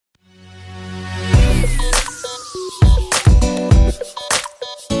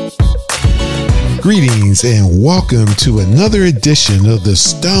Greetings and welcome to another edition of the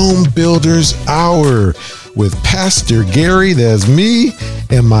Stone Builders Hour with Pastor Gary, that's me,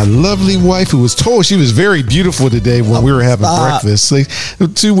 and my lovely wife, who was told she was very beautiful today when we were having breakfast. Like,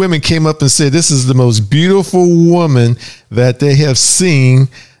 two women came up and said, this is the most beautiful woman that they have seen,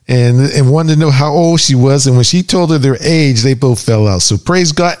 and wanted to know how old she was. And when she told her their age, they both fell out. So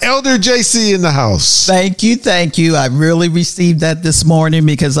praise God. Elder JC in the house. Thank you. I really received that this morning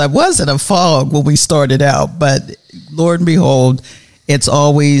because I was in a fog when we started out. But Lord and behold, it's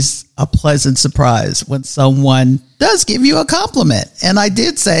always a pleasant surprise when someone does give you a compliment. And I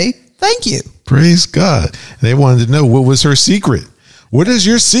did say, thank you. Praise God. They wanted to know, what was her secret? What is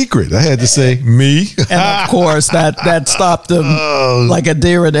your secret? I had to say, me. And of course, that stopped them like a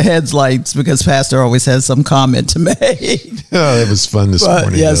deer in the headlights because Pastor always has some comment to make. Oh, it was fun this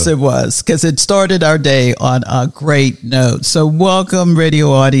morning. Yes, it was, because it started our day on a great note. So welcome, radio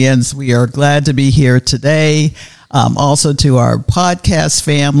audience. We are glad to be here today. Also to our podcast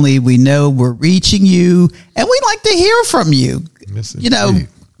family, we know we're reaching you, and we like to hear from you.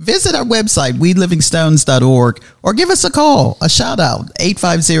 Visit our website, welivingstones.org, or give us a call, a shout out,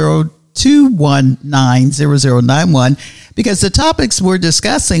 850-219-0091, because the topics we're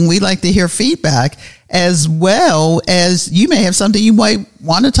discussing, we like to hear feedback, as well as you may have something you might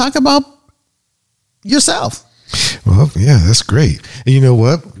want to talk about yourself. Well, yeah, that's great. And you know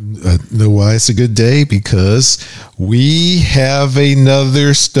what? Know why it's a good day? Because we have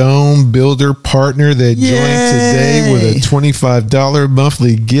another stone builder partner that joined today with a $25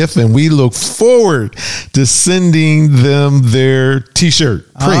 monthly gift, and we look forward to sending them their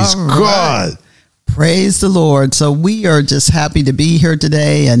t-shirt. Praise God. Praise the Lord. So we are just happy to be here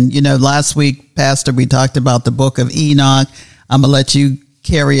today. And, last week, Pastor, we talked about the Book of Enoch. I'm going to let you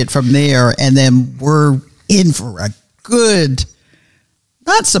carry it from there. And then we're in for a good,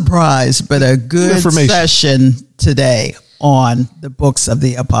 not surprise, but a good session today on the Books of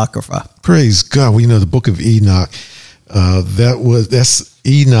the Apocrypha. Praise God. Well, the Book of Enoch, that's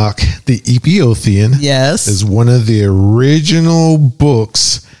Enoch, the Ethiopian. Yes. Is one of the original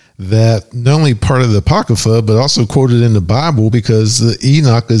books that not only part of the Apocrypha, but also quoted in the Bible, because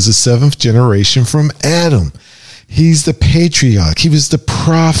Enoch is the seventh generation from Adam. He's the patriarch. He was the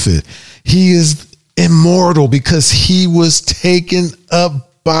prophet. He is immortal because he was taken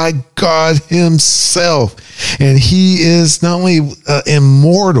up by God himself. And he is not only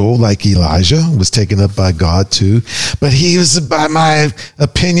immortal, like Elijah was taken up by God too, but he is, by my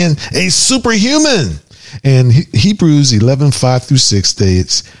opinion, a superhuman. And Hebrews 11:5-6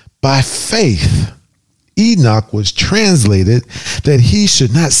 states, by faith, Enoch was translated that he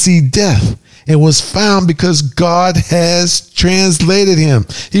should not see death, and was found because God has translated him.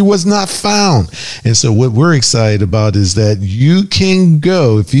 He was not found. And so what we're excited about is that you can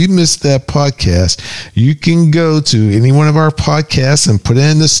go, if you missed that podcast, you can go to any one of our podcasts and put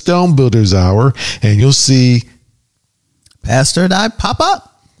in the Stone Builders Hour, and you'll see Pastor and I pop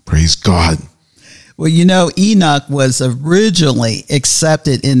up. Praise God. Well, Enoch was originally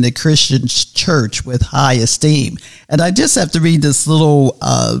accepted in the Christian church with high esteem. And I just have to read this little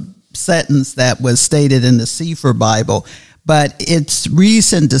sentence that was stated in the Sefer Bible, but its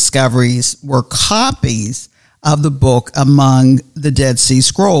recent discoveries were copies of the book among the Dead Sea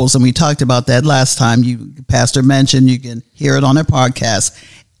Scrolls. And we talked about that last time. Pastor mentioned you can hear it on a podcast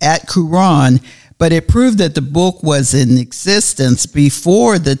at Qumran, but it proved that the book was in existence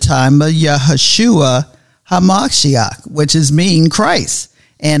before the time of Yahushua HaMashiach, which is mean Christ,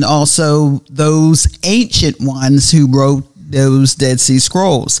 and also those ancient ones who wrote those Dead Sea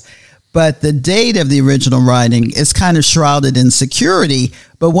Scrolls. But the date of the original writing is kind of shrouded in security.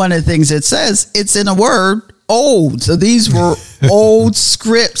 But one of the things it says, it's in a word, old. So these were old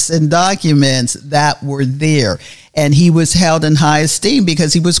scripts and documents that were there. And he was held in high esteem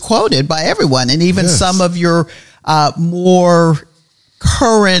because he was quoted by everyone. And even some of your more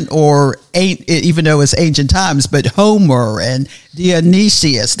current, or even though it's ancient times, but Homer and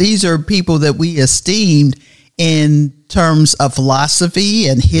Dionysius, these are people that we esteemed in terms of philosophy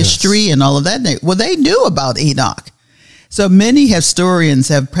and history and all of that. Well, they knew about Enoch. So many historians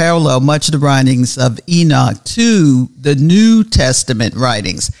have paralleled much of the writings of Enoch to the New Testament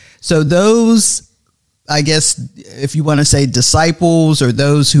writings. So those, I guess, if you want to say disciples or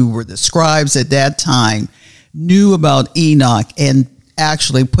those who were the scribes at that time, knew about Enoch and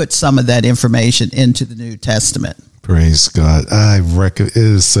actually put some of that information into the New Testament. Praise God. I reckon it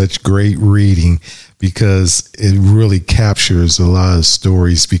is such great reading because it really captures a lot of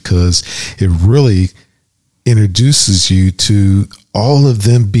stories, because it really introduces you to all of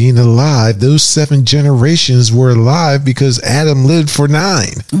them being alive. Those 7 generations were alive because Adam lived for 9.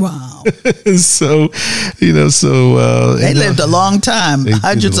 Wow. So, they lived a long time,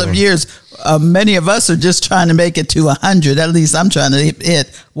 hundreds of years. Many of us are just trying to make it to 100. At least I'm trying to hit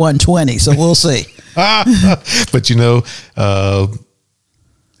 120. So we'll see. But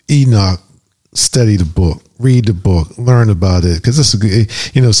Enoch, study the book, read the book, learn about it. Because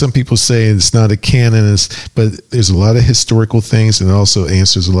some people say it's not a canon, but there's a lot of historical things and it also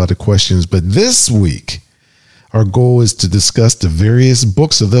answers a lot of questions. But this week, our goal is to discuss the various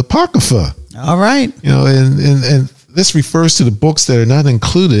books of the Apocrypha. All right. And this refers to the books that are not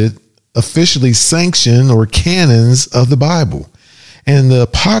included officially sanctioned or canons of the Bible. And the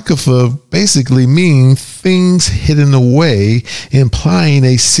Apocrypha basically mean things hidden away, implying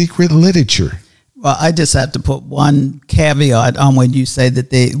a secret literature. Well, I just have to put one caveat on when you say that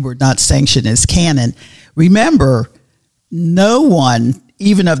they were not sanctioned as canon. Remember, no one,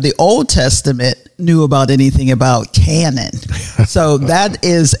 even of the Old Testament, knew about anything about canon. So that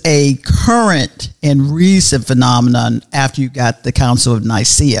is a current and recent phenomenon after you got the Council of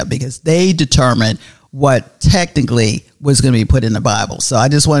Nicaea, because they determined what technically was going to be put in the Bible. So I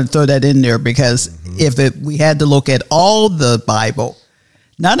just want to throw that in there, because if we had to look at all the Bible,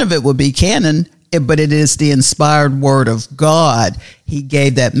 none of it would be canon, but it is the inspired word of God. He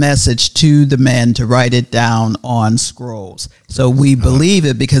gave that message to the men to write it down on scrolls. So we believe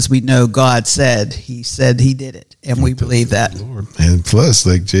it because we know God said he did it. And we believe that. Lord. And plus,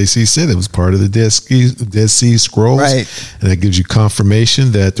 like JC said, it was part of the Dead Sea Scrolls. Right. And that gives you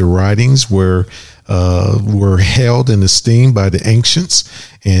confirmation that the writings were held in esteem by the ancients.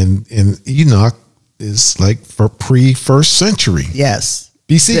 And Enoch is like for pre-first century. Yes.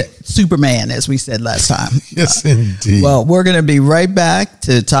 BC. Superman, as we said last time. Yes, indeed. Well, we're going to be right back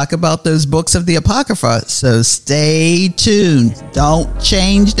to talk about those books of the Apocrypha. So stay tuned. Don't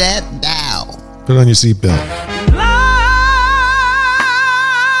change that dial. Put on your seatbelt. Lord,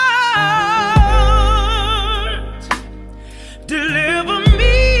 deliver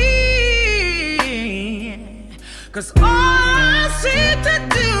me, 'cause all I seem to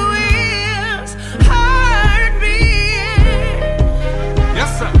do is hurt me.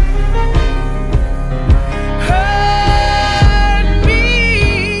 Yes, sir. Hurt me.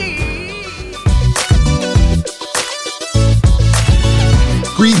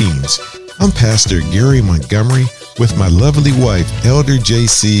 Greetings. I'm Pastor Gary Montgomery with my lovely wife, Elder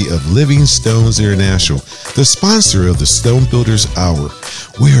JC of Living Stones International, the sponsor of the Stone Builders Hour.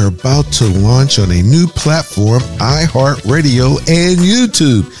 We are about to launch on a new platform, iHeartRadio and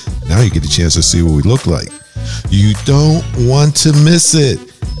YouTube. Now you get a chance to see what we look like. You don't want to miss it.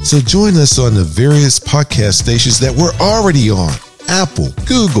 So join us on the various podcast stations that we're already on. Apple,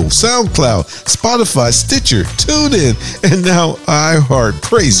 Google, SoundCloud, Spotify, Stitcher, TuneIn, and now iHeart.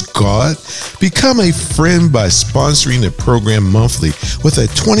 Praise God. Become a friend by sponsoring the program monthly with a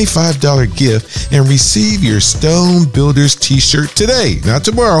 $25 gift and receive your Stone Builders t-shirt today. Not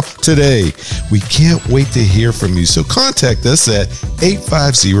tomorrow, today. We can't wait to hear from you. So contact us at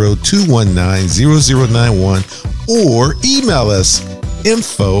 850-219-0091 or email us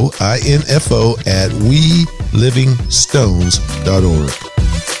info at welivingstones.org.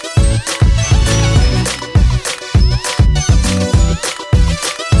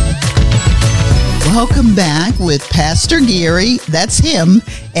 Welcome back with Pastor Gary, that's him,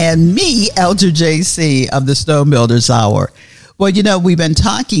 and me, Elder JC of the Stone Builders Hour. Well, we've been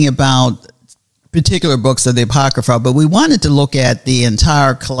talking about particular books of the Apocrypha, but we wanted to look at the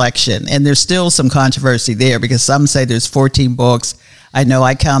entire collection, and there's still some controversy there because some say there's 14 books. I know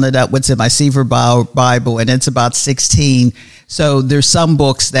I counted up what's in my Sefer Bible, and it's about 16. So there's some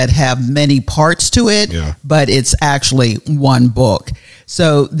books that have many parts to it, but it's actually one book.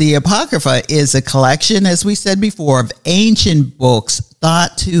 So the Apocrypha is a collection, as we said before, of ancient books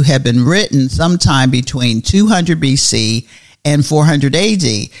thought to have been written sometime between 200 BC and 400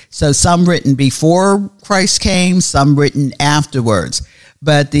 AD. So some written before Christ came, some written afterwards.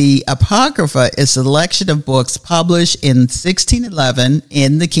 But the Apocrypha is a selection of books published in 1611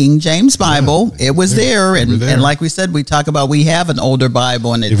 in the King James Bible. It was there. And like we said, we have an older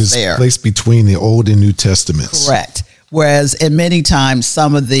Bible, and it was there. Placed between the Old and New Testaments. Correct. Whereas in many times,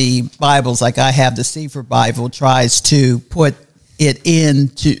 some of the Bibles, like I have the Sefer Bible, tries to put it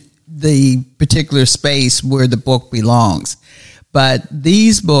into the particular space where the book belongs. But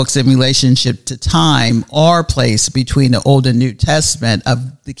these books, in relationship to time, are placed between the Old and New Testament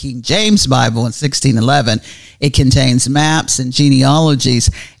of the King James Bible in 1611. It contains maps and genealogies.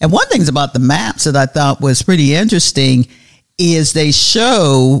 And one thing about the maps that I thought was pretty interesting is they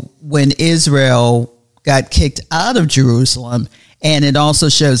show when Israel got kicked out of Jerusalem, And it also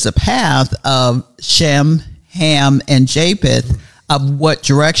shows the path of Shem, Ham, and Japheth of what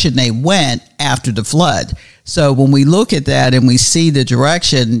direction they went after the flood. So when we look at that and we see the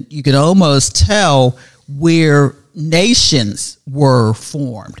direction, you can almost tell where nations were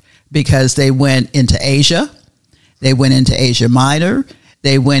formed, because they went into Asia, they went into Asia Minor,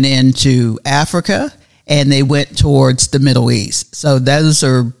 they went into Africa, and they went towards the Middle East. So those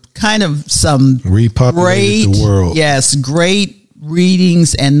are kind of some repopulated the world. Yes, great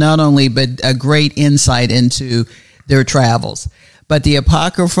readings, and not only, but a great insight into their travels. But the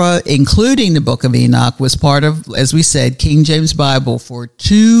Apocrypha, including the Book of Enoch, was part of, as we said, King James Bible for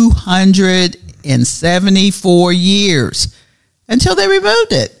 274 years until they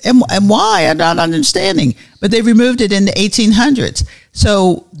removed it. And why? I'm not understanding. But they removed it in the 1800s.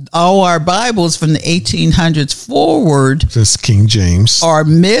 So all our Bibles from the 1800s forward, this King James, are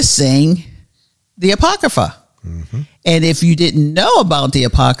missing the Apocrypha. Mm-hmm. And if you didn't know about the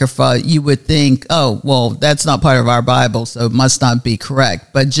Apocrypha, you would think, oh, well, that's not part of our Bible, so it must not be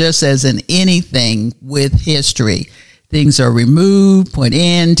correct. But just as in anything with history, things are removed, put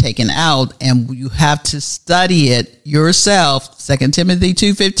in, taken out, and you have to study it yourself, 2 Timothy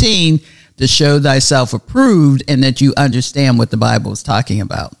 2:15, to show thyself approved and that you understand what the Bible is talking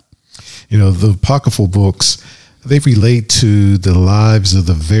about. You know, the apocryphal books, they relate to the lives of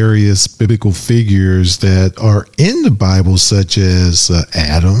the various biblical figures that are in the Bible, such as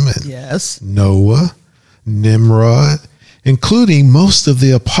Adam and yes, Noah, Nimrod, including most of the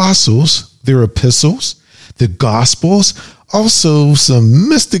apostles, their epistles, the Gospels, also some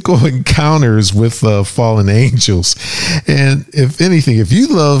mystical encounters with fallen angels. And if anything, if you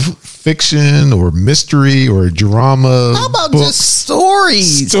love fiction or mystery or drama, how about books, just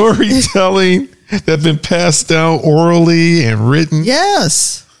storytelling that have been passed down orally and written,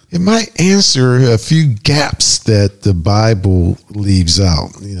 yes, it might answer a few gaps that the Bible leaves out.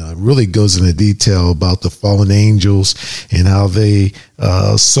 You know, it really goes into detail about the fallen angels and how they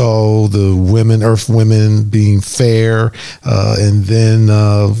saw the women, earth women, being fair, and then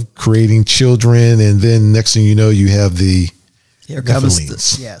creating children, and then next thing you know, you have the here comes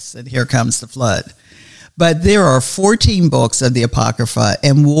and here comes the flood. But there are 14 books of the Apocrypha,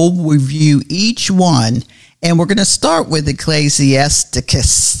 and we'll review each one. And we're going to start with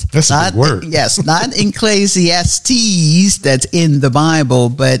Ecclesiasticus. That's a good word. Yes, not Ecclesiastes that's in the Bible,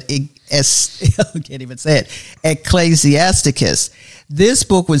 but I can't even say it, Ecclesiasticus. This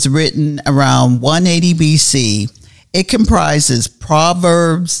book was written around 180 BC. It comprises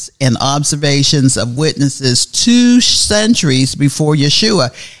proverbs and observations of witnesses 2 centuries before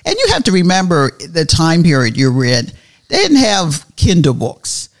Yeshua. And you have to remember the time period you're in. They didn't have Kindle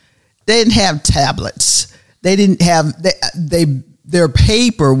books. They didn't have tablets. They didn't have, their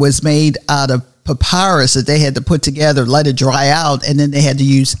paper was made out of papyrus that they had to put together, let it dry out, and then they had to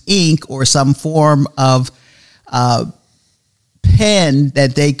use ink or some form of pen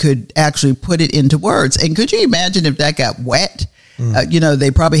that they could actually put it into words. And could you imagine if that got wet?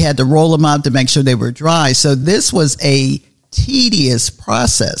 They probably had to roll them out to make sure they were dry. So this was a tedious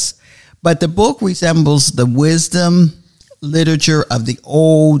process. But the book resembles the wisdom literature of the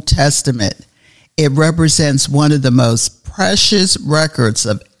Old Testament. It represents one of the most precious records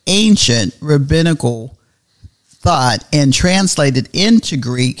of ancient rabbinical thought and translated into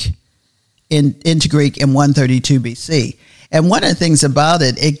Greek in 132 BC. And one of the things about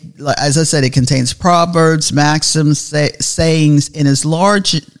it, as I said, it contains proverbs, maxims, sayings, and is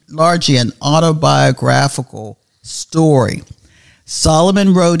largely an autobiographical story.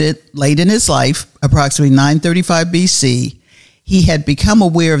 Solomon wrote it late in his life, approximately 935 BC. He had become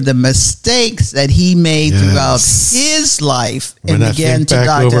aware of the mistakes that he made throughout his life and began to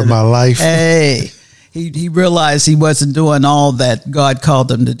document over my life. Hey, he realized he wasn't doing all that God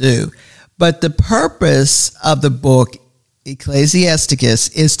called him to do. But the purpose of the book, Ecclesiasticus,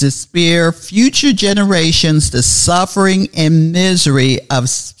 is to spare future generations the suffering and misery of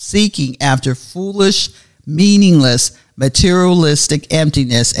seeking after foolish, meaningless, materialistic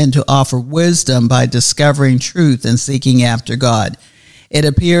emptiness, and to offer wisdom by discovering truth and seeking after God. It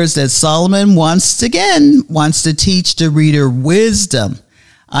appears that Solomon once to teach the reader wisdom.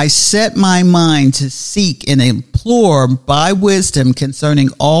 I set my mind to seek and implore by wisdom concerning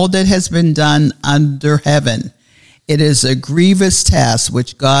all that has been done under heaven. It is a grievous task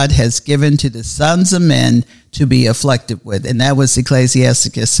which God has given to the sons of men to be afflicted with. And that was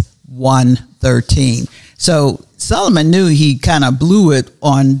Ecclesiasticus 1:13. So Solomon knew he kind of blew it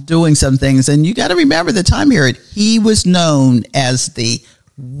on doing some things. And you got to remember the time period. He was known as the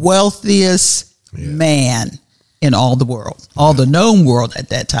wealthiest man in all the world, all the known world at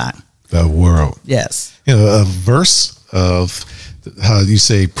that time. The world. Yes. A verse of how you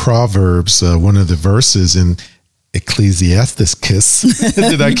say Proverbs, one of the verses in Ecclesiasticus.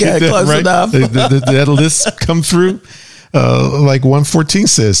 Did I get that close right? enough. Did that list come through? Like 114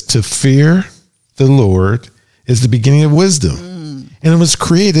 says, to fear the Lord is the beginning of wisdom. And it was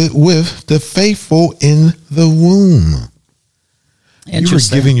created with the faithful in the womb. You were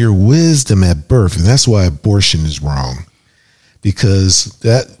given your wisdom at birth. And that's why abortion is wrong. Because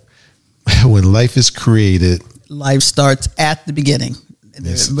that when life is created, life starts at the beginning.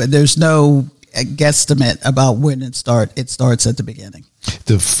 Yes. There's no guesstimate about when it starts. It starts at the beginning.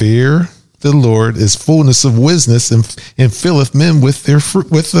 To fear the Lord is fullness of wisdom and filleth men with their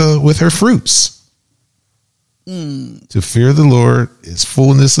with her fruits. To fear the Lord is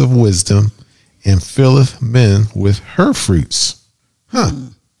fullness of wisdom and filleth men with her fruits.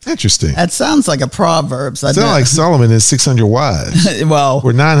 Interesting. That sounds like a Proverbs. Sounds like Solomon has 600 wives. Well,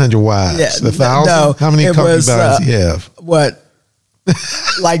 or 900 wives. Yeah, 1,000? no, How many concubines do you have? What?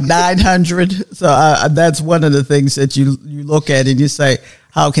 Like 900. So that's one of the things that you look at and you say,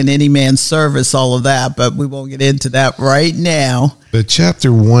 how can any man service all of that? But we won't get into that right now. But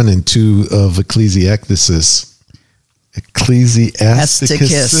chapter 1 and 2 of Ecclesiasticus.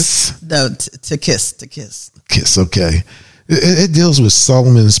 No, to kiss. Kiss, okay. It deals with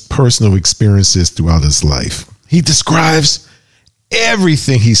Solomon's personal experiences throughout his life. He describes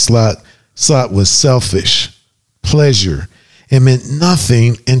everything he sought was selfish, pleasure, and meant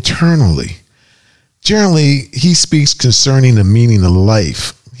nothing internally. Generally, he speaks concerning the meaning of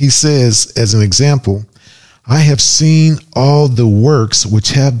life. He says, as an example, I have seen all the works which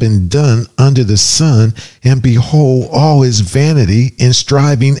have been done under the sun, and behold, all is vanity and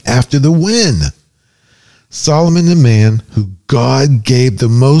striving after the wind. Solomon, the man who God gave the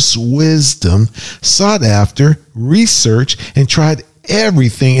most wisdom, sought after, researched, and tried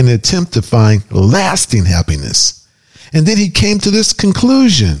everything in an attempt to find lasting happiness. And then he came to this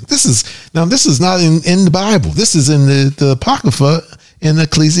conclusion. This is not in the Bible. This is in the Apocrypha in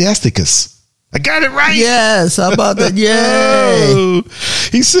Ecclesiasticus. I got it right. Yes, how about that? Yay. Oh.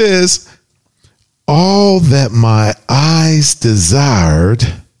 He says, all that my eyes desired,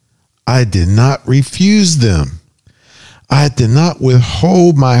 I did not refuse them. I did not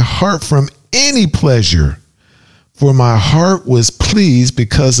withhold my heart from any pleasure, for my heart was pleased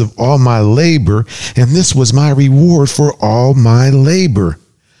because of all my labor, and this was my reward for all my labor.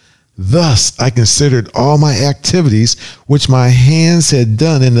 Thus I considered all my activities which my hands had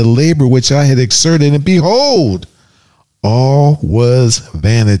done, and the labor which I had exerted, and behold, all was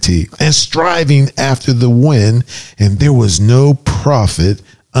vanity and striving after the wind, and there was no profit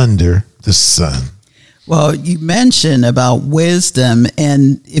under the sun. Well, you mentioned about wisdom,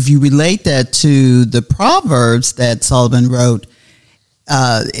 and if you relate that to the Proverbs that Solomon wrote,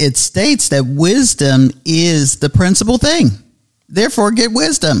 it states that wisdom is the principal thing. Therefore, get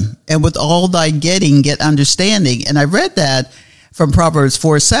wisdom, and with all thy getting, get understanding. And I read that from Proverbs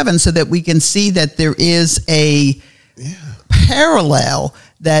 4:7 so that we can see that there is a parallel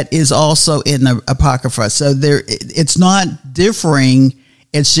that is also in the Apocrypha. So it's not differing.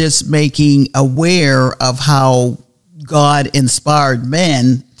 It's just making aware of how God inspired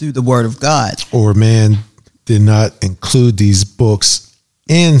men through the Word of God. Or man did not include these books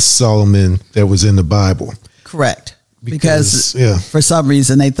in Solomon that was in the Bible. Correct. Because for some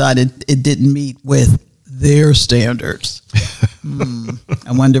reason they thought it didn't meet with their standards.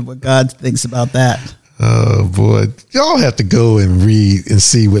 I wonder what God thinks about that. Oh, boy. Y'all have to go and read and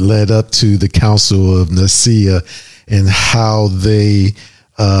see what led up to the Council of Nicaea and how they...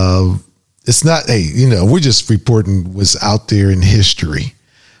 it's not, we're just reporting what's out there in history,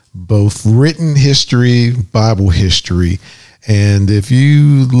 both written history, Bible history. And if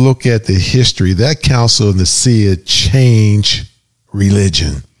you look at the history, that Council of Nicaea changed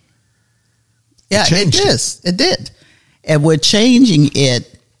religion. Yeah, it did. And with changing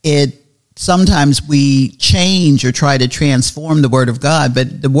it sometimes we change or try to transform the Word of God,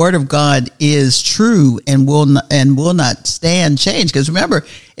 but the Word of God is true and will not stand change. Because remember,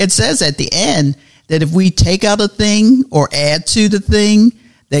 it says at the end that if we take out a thing or add to the thing,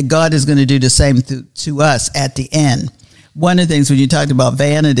 that God is going to do the same to us at the end. One of the things when you talked about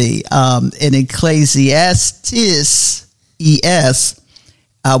vanity, in Ecclesiasticus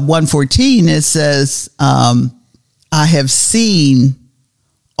 1:14, it says, I have seen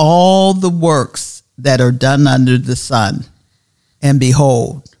all the works that are done under the sun, and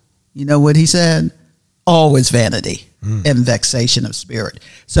behold, you know what he said? All is vanity and vexation of spirit.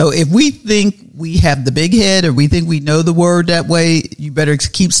 So if we think we have the big head or we think we know the word that way, you better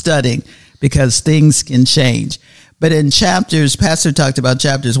keep studying because things can change. But in chapters, Pastor talked about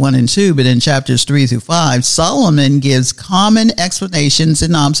chapters 1 and 2, but in chapters 3 through 5, Solomon gives common explanations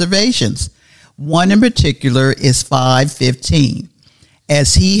and observations. One in particular is 5:15.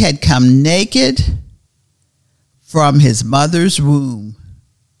 As he had come naked from his mother's womb,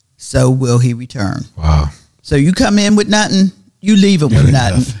 so will he return. Wow. So you come in with nothing, you leave him with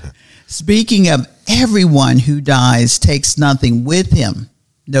nothing. Speaking of everyone who dies takes nothing with him,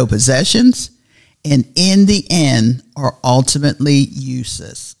 no possessions, and in the end are ultimately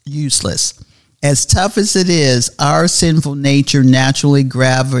useless. As tough as it is, our sinful nature naturally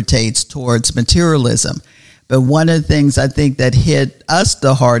gravitates towards materialism. But one of the things I think that hit us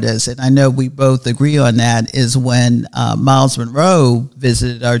the hardest, and I know we both agree on that, is when Miles Monroe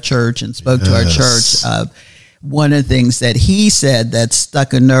visited our church and spoke to our church. One of the things that he said that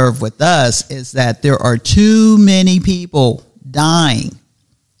stuck a nerve with us is that there are too many people dying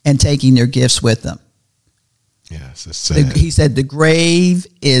and taking their gifts with them. Yes, it's sad. He said the grave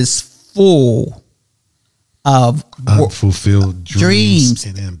is full of unfulfilled dreams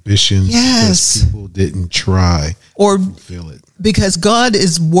and ambitions. Yes, because people didn't try or to fulfill it. Because God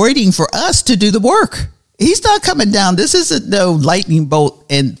is waiting for us to do the work. He's not coming down. This isn't no lightning bolt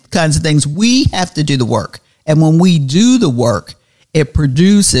and kinds of things. We have to do the work, and when we do the work, it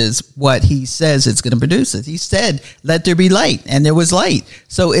produces what he says it's going to produce. He said, "Let there be light," and there was light.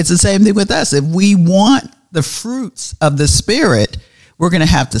 So it's the same thing with us. If we want the fruits of the Spirit, we're going to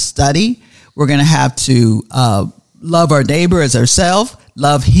have to study. We're going to have to love our neighbor as ourselves,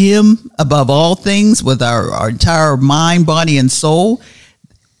 love him above all things with our entire mind, body, and soul.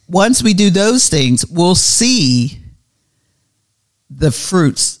 Once we do those things, we'll see the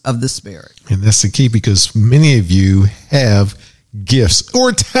fruits of the Spirit. And that's the key, because many of you have gifts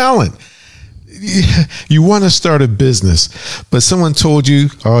or talent. You want to start a business, but someone told you,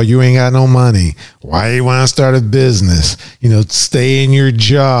 "Oh, you ain't got no money. Why do you want to start a business? Stay in your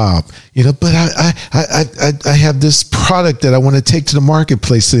job." But I have this product that I want to take to the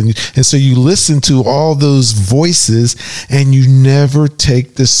marketplace, and so you listen to all those voices, and you never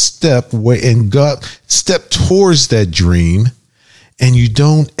take the step towards that dream, and you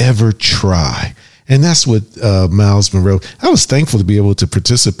don't ever try. And that's what Miles Monroe. I was thankful to be able to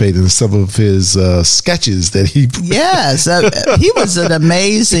participate in some of his sketches that he. Yes, he was an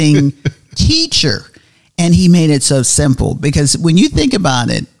amazing teacher, and he made it so simple. Because when you think about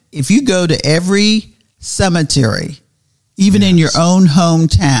it, if you go to every cemetery, even in your own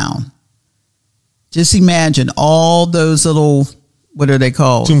hometown, just imagine all those little, what are they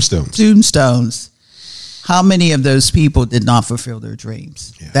called? Tombstones. How many of those people did not fulfill their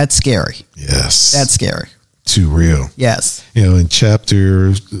dreams? Yeah. That's scary. Yes. That's scary. Too real. Yes. In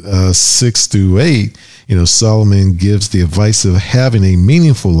chapter 6 through 8, Solomon gives the advice of having a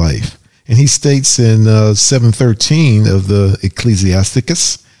meaningful life. And he states in 7:13 of the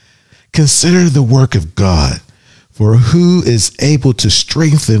Ecclesiasticus, "Consider the work of God, for who is able to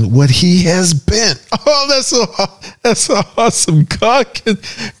strengthen what he has bent?" Oh, that's awesome.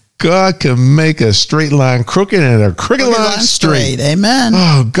 God can make a straight line crooked and a crooked line straight. Amen.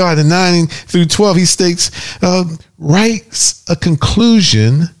 Oh, God. In 9 through 12, he states, writes a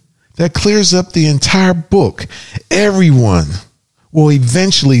conclusion that clears up the entire book. Everyone will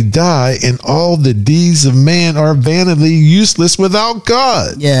eventually die, and all the deeds of man are vanity, useless without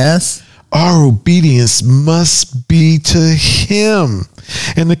God. Yes. Our obedience must be to him.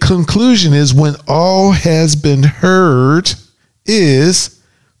 And the conclusion is, when all has been heard, is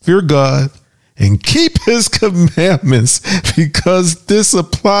fear God and keep his commandments, because this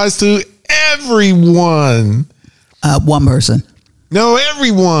applies to everyone. One person. No,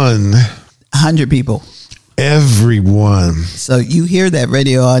 everyone. 100 people. Everyone. So you hear that,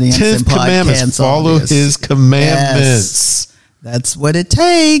 radio audience. 10 commandments. Follow his commandments. Yes. That's what it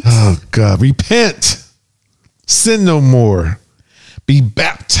takes. Oh, God. Repent. Sin no more. Be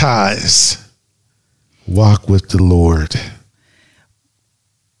baptized. Walk with the Lord.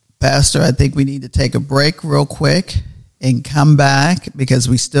 Pastor, I think we need to take a break real quick and come back, because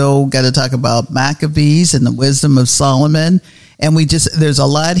we still got to talk about Maccabees and the wisdom of Solomon. And there's a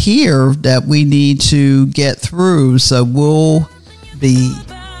lot here that we need to get through. So we'll be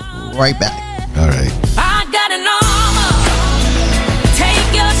right back. All right. I got an armor.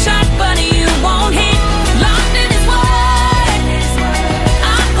 Take your shot, buddy, you won't hit. Locked in his word.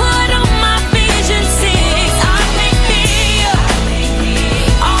 I put on my vision 6. I can't fear.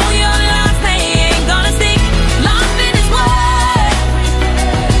 All your lies, they ain't gonna stick. Locked in his word.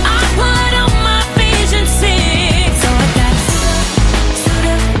 I put on my vision 6. So I got suit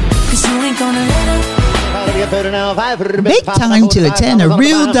up, 'cause you ain't gonna let up. How do we get Make time to attend a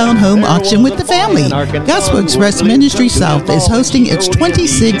real down-home auction with the family. Gospel Express Ministry South is hosting its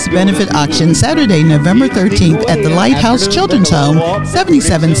 26th benefit auction Saturday, November 13th at the Lighthouse Children's Home,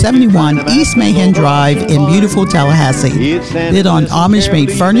 7771 East Mahan Drive in beautiful Tallahassee. Bid on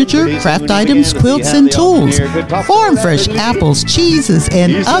Amish-made furniture, craft items, quilts, and tools. Farm-fresh apples, cheeses,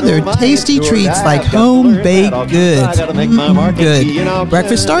 and other tasty treats like home-baked goods. Good.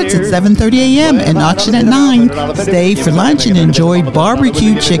 Breakfast starts at 7:30 a.m. and auction at 9. Stay for lunch and enjoy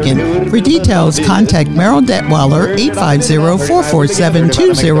barbecue chicken. For details, contact Merrill Detweiler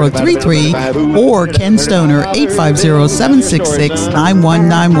 850-447-2033 or Ken Stoner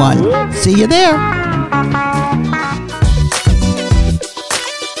 850-766-9191. See you there.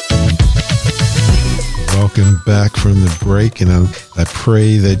 Welcome back from the break, and I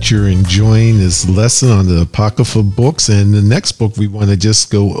pray that you're enjoying this lesson on the Apocrypha books. And the next book we want to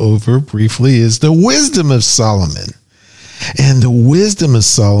just go over briefly is the Wisdom of Solomon. And the Wisdom of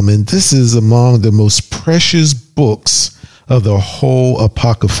Solomon, this is among the most precious books of the whole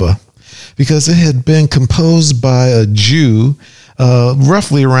Apocrypha, because it had been composed by a Jew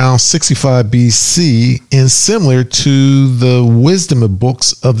roughly around 65 BC, and similar to the wisdom of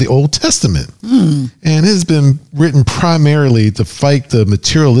books of the Old Testament. And it has been written primarily to fight the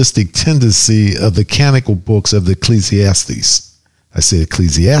materialistic tendency of the canonical books of the Ecclesiastes. I say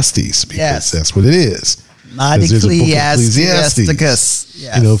Ecclesiastes because that's what it is. Not Ecclesiasticus.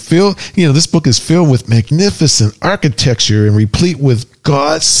 Yes. This book is filled with magnificent architecture and replete with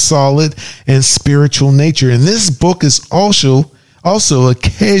God's solid and spiritual nature. And this book is also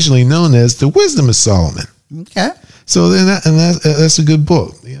occasionally known as the Wisdom of Solomon. Okay. So then that's a good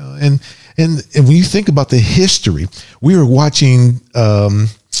book, And when you think about the history, we were watching a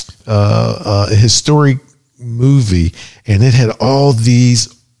historic movie, and it had all these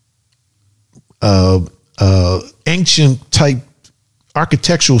ancient type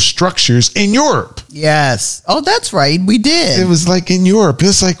architectural structures in Europe. Yes. Oh, that's right. We did. It was like in Europe.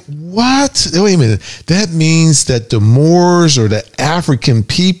 It's like, what? Wait a minute. That means that the Moors or the African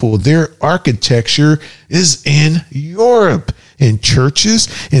people, their architecture is in Europe, in churches,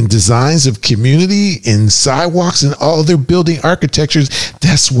 in designs of community, in sidewalks, and all their building architectures.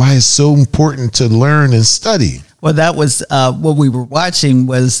 That's why it's so important to learn and study. Well, that was what we were watching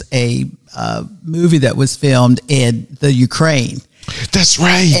was a movie that was filmed in the Ukraine. That's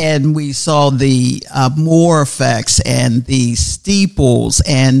right. And we saw the Moor effects and the steeples.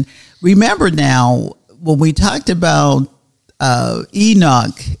 And remember now, when we talked about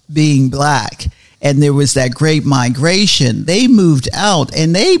Enoch being black and there was that great migration, they moved out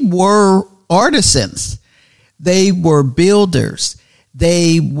and they were artisans. They were builders.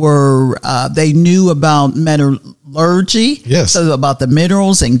 They knew about metallurgy. Yes. So about the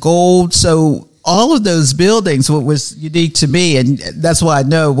minerals and gold. So all of those buildings, what was unique to me, and that's why I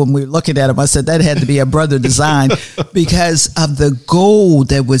know when we were looking at them, I said that had to be a brother design because of the gold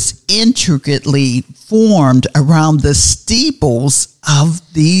that was intricately formed around the steeples of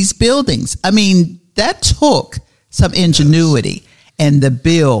these buildings. I mean, that took some ingenuity and the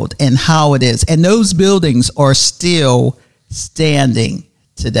build and how it is. And those buildings are still standing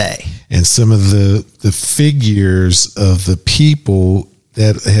today. And some of the figures of the people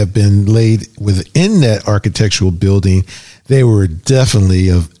that have been laid within that architectural building, they were definitely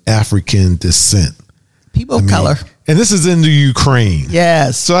of African descent. People of color. And this is in the Ukraine.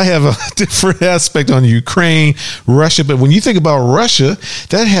 Yes. So I have a different aspect on Ukraine, Russia. But when you think about Russia,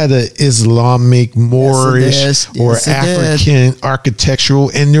 that had an Islamic, Moorish, or African architectural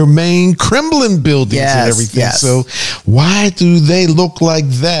and their main Kremlin buildings and everything. Yes. So why do they look like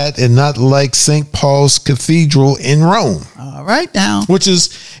that and not like St. Paul's Cathedral in Rome? All right now.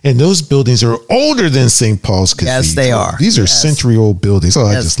 And those buildings are older than St. Paul's Cathedral. Yes, they are. These are century-old buildings. Oh,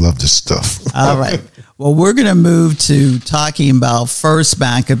 I just love this stuff. All right. Well, we're going to move to talking about First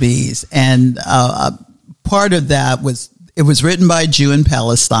Maccabees. And part of that was written by a Jew in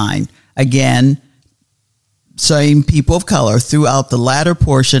Palestine. Again, same people of color throughout the latter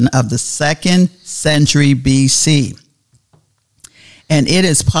portion of the 2nd century BC. And it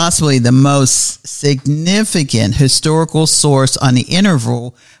is possibly the most significant historical source on the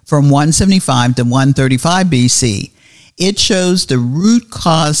interval from 175 to 135 BC. It shows the root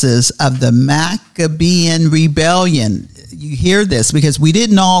causes of the Maccabean rebellion. You hear this because we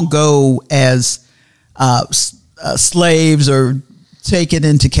didn't all go as slaves or taken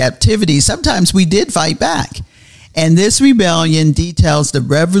into captivity. Sometimes we did fight back. And this rebellion details the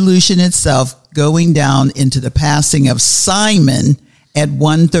revolution itself going down into the passing of Simon at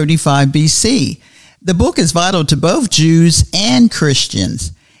 135 BC. The book is vital to both Jews and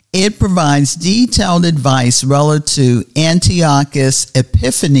Christians. It provides detailed advice relative to Antiochus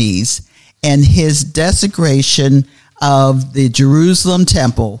Epiphanes and his desecration of the Jerusalem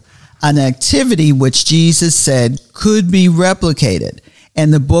temple, an activity which Jesus said could be replicated.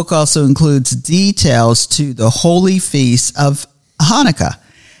 And the book also includes details to the holy feast of Hanukkah.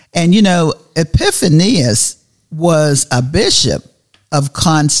 And, Epiphanius was a bishop of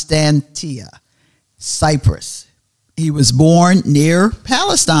Constantia, Cyprus. He was born near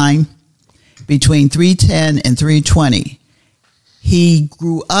Palestine between 310 and 320. He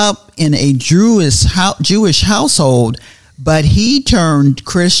grew up in a Jewish household, but he turned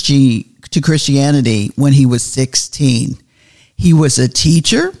to Christianity when he was 16. He was a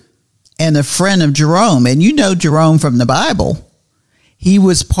teacher and a friend of Jerome. And you know Jerome from the Bible. He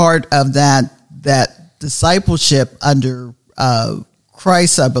was part of that discipleship under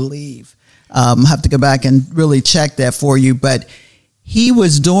Christ, I believe. Have to go back and really check that for you. But he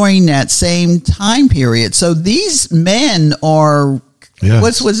was during that same time period. So these men are,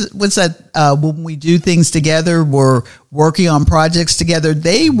 what's that, when we do things together, we're working on projects together.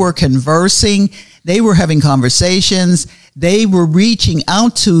 They were conversing. They were having conversations. They were reaching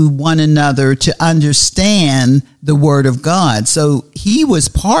out to one another to understand the word of God. So he was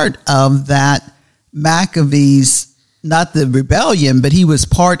part of that Maccabees, not the rebellion, but he was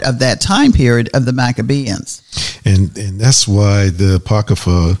part of that time period of the Maccabees. And that's why the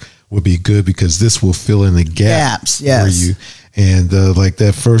Apocrypha would be good, because this will fill in the gaps yes. for you. And like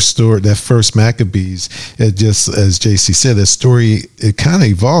that first story, that first Maccabees, it just, as JC said, that story, it kind of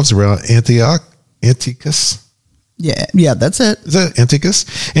evolves around Antiochus. Yeah, that's it. Is that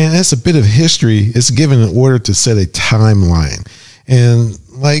Antiochus? And that's a bit of history. It's given in order to set a timeline. And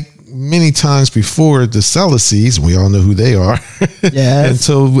like many times before, the Seleucids, we all know who they are. Yes.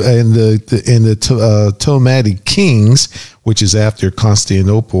 and the Ptolemaic kings, which is after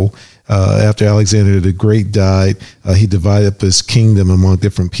Constantinople, after Alexander the Great died, he divided up his kingdom among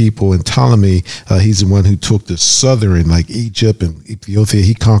different people. And Ptolemy, he's the one who took the southern, like Egypt and Ethiopia.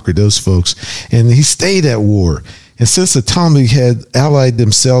 He conquered those folks, and he stayed at war. And since the Ptolemy had allied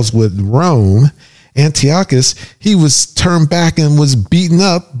themselves with Rome, Antiochus, he was turned back and was beaten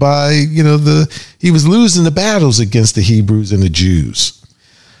up by, he was losing the battles against the Hebrews and the Jews.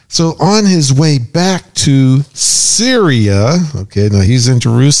 So on his way back to Syria, okay, now he's in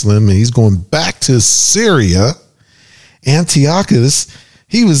Jerusalem and he's going back to Syria, Antiochus,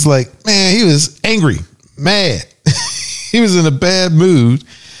 he was like, man, he was angry, mad. He was in a bad mood.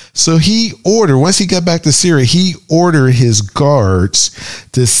 So he ordered, once he got back to Syria, he ordered his guards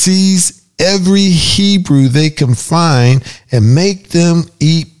to seize every Hebrew they can find and make them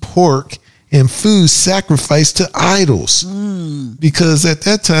eat pork and food sacrificed to idols. Because at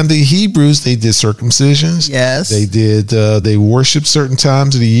that time, the Hebrews, they did circumcisions. Yes. They worshiped certain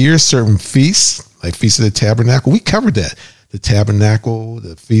times of the year, certain feasts, like Feast of the Tabernacle. We covered that. The Tabernacle,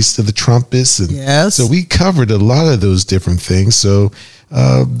 the Feast of the Trumpets. And yes. So we covered a lot of those different things. So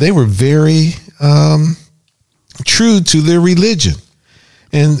they were very true to their religion.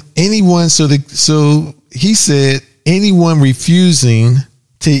 And anyone, so he said, anyone refusing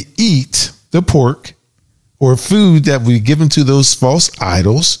to eat the pork or food that would be given to those false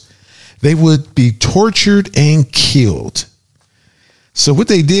idols, they would be tortured and killed. So what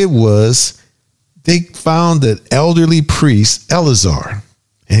they did was they found an elderly priest, Eleazar,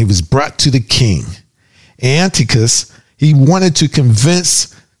 and he was brought to the king. Antiochus, he wanted to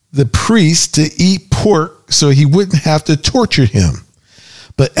convince the priest to eat pork so he wouldn't have to torture him.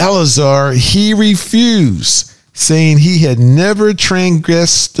 But Eleazar, he refused, saying he had never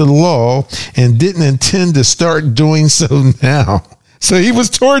transgressed the law and didn't intend to start doing so now. So he was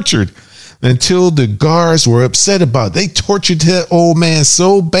tortured until the guards were upset about it. They tortured that old man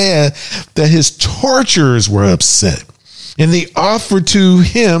so bad that his torturers were upset. And they offered to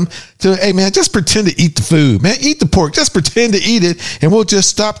him to, hey man, just pretend to eat the food. Man, eat the pork. Just pretend to eat it and we'll just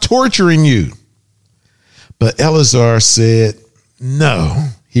stop torturing you. But Eleazar said, no,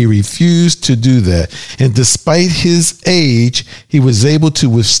 he refused to do that. And despite his age, he was able to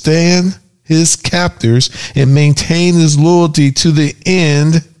withstand his captors and maintain his loyalty to the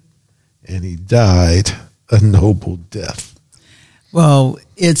end. And he died a noble death. Well,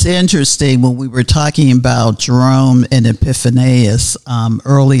 it's interesting when we were talking about Jerome and Epiphanius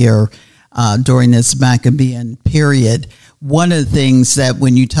earlier during this Maccabean period. One of the things that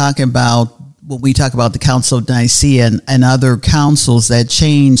when we talk about the Council of Nicaea and other councils that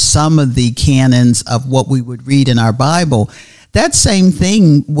changed some of the canons of what we would read in our Bible, that same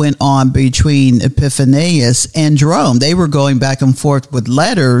thing went on between Epiphanius and Jerome. They were going back and forth with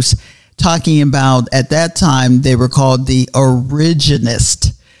letters talking about, at that time, they were called the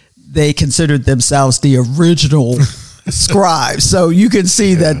Origenists. they considered themselves the original scribes. So you can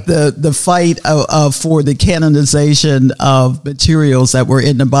see that the fight for the canonization of materials that were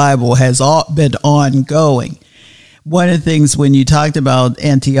in the Bible has been ongoing. One of the things when you talked about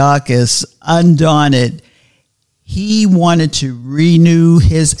Antiochus, undaunted, he wanted to renew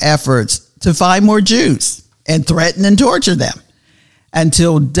his efforts to find more Jews and threaten and torture them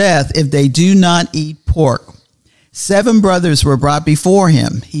until death if they do not eat pork. 7 brothers were brought before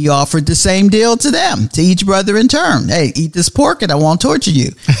him. He offered the same deal to them, to each brother in turn. Hey, eat this pork and I won't torture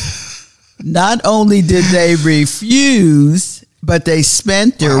you. Not only did they refuse, but they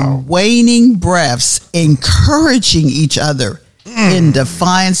spent their waning breaths encouraging each other in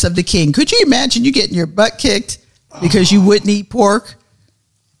defiance of the king. Could you imagine you getting your butt kicked because you wouldn't eat pork?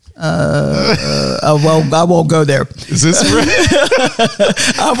 Well, I won't go there. Is this right?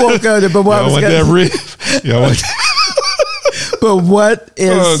 I won't go there. But what I was that rib? But what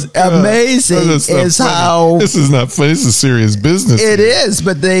is amazing is how this is not funny. This is serious business. It is,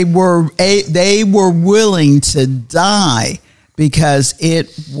 but they were willing to die because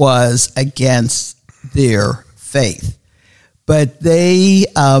it was against their faith. But they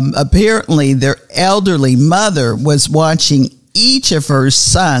apparently their elderly mother was watching each of her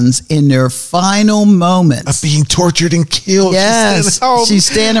sons in their final moments of being tortured and killed. Yes, she's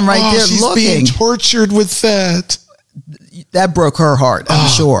standing right there she's looking. Being tortured with that. That broke her heart, I'm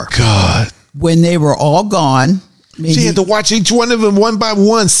sure. God. When they were all gone. She had to watch each one of them one by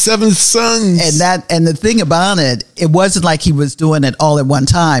one, 7 sons. And the thing about it wasn't like he was doing it all at one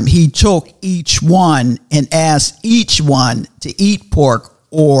time. He took each one and asked each one to eat pork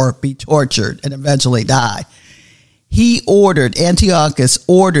or be tortured and eventually die. Antiochus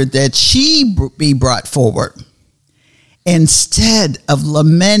ordered that she be brought forward. Instead of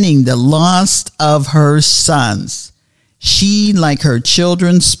lamenting the loss of her sons, she, like her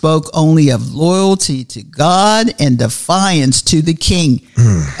children, spoke only of loyalty to God and defiance to the king.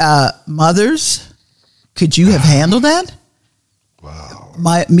 Mothers, could you have handled that? Wow.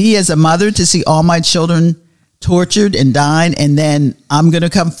 Me as a mother to see all my children tortured and dying, and then I'm going to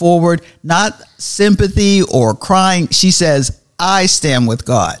come forward, not sympathy or crying. She says, I stand with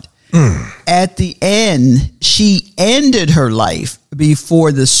God. At the end, she ended her life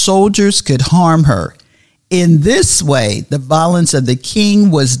before the soldiers could harm her. In this way, the violence of the king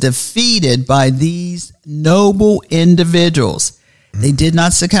was defeated by these noble individuals. They did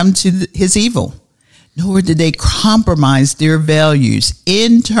not succumb to his evil, nor did they compromise their values.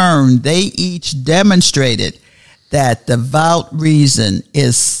 In turn, they each demonstrated that devout reason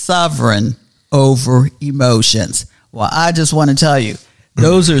is sovereign over emotions. Well, I just want to tell you,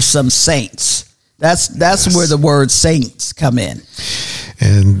 those are some saints. That's where the word saints come in.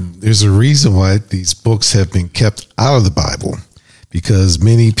 And there's a reason why these books have been kept out of the Bible, because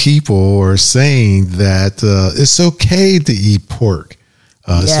many people are saying that it's okay to eat pork.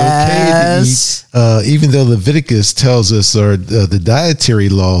 It's okay to eat, even though Leviticus tells us the dietary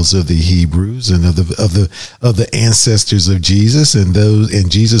laws of the Hebrews and of the ancestors of Jesus,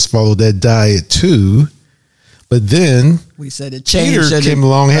 and Jesus followed that diet too. But then we said it changed. Peter came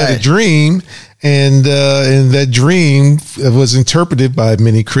along, had a dream, and that dream was interpreted by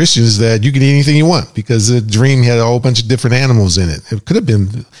many Christians that you can eat anything you want, because the dream had a whole bunch of different animals in it. It could have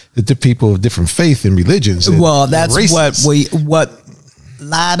been the people of different faith and religions. Well, that's what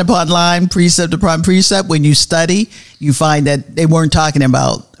line upon line, precept upon precept. When you study, you find that they weren't talking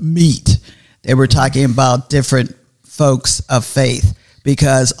about meat. They were talking about different folks of faith,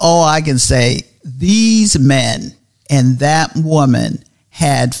 because all I can say, these men and that woman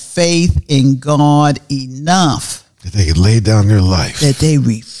had faith in God enough that they could lay down their life, that they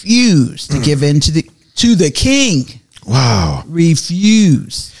refused to give in to the king. Wow.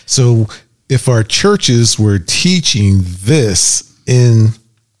 Refuse. So if our churches were teaching this in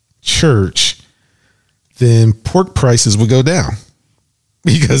church, then pork prices would go down,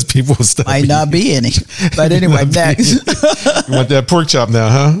 because people will stop. Might not be any. But anyway, next. You want that pork chop now,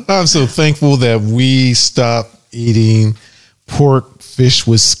 huh? I'm so thankful that we stopped eating pork, fish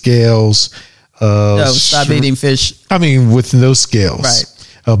with scales. Stop eating fish. I mean, with no scales.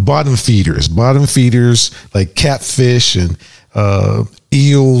 Right. Bottom feeders like catfish and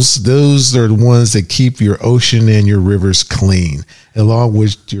eels. Those are the ones that keep your ocean and your rivers clean, along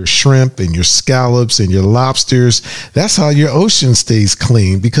with your shrimp and your scallops and your lobsters. That's how your ocean stays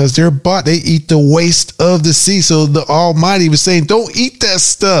clean, because they eat the waste of the sea. So the Almighty was saying, don't eat that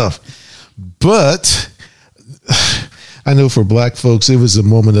stuff. But I know for black folks, it was a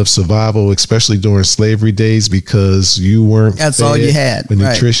moment of survival, especially during slavery days, because you weren't That's all you had, but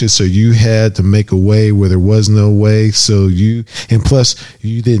nutritious. So you had to make a way where there was no way. So and plus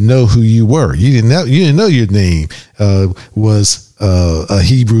you didn't know who you were. You didn't know your name was a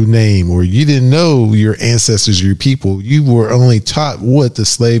Hebrew name, or you didn't know your ancestors, your people. You were only taught what the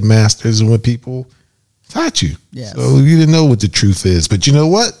slave masters and what people taught you. Yes. So you didn't know what the truth is. But you know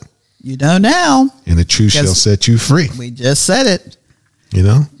what? You know now. And the truth shall set you free. We just said it. You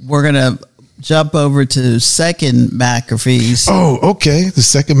know? We're going to jump over to second Maccabees. Oh, okay. The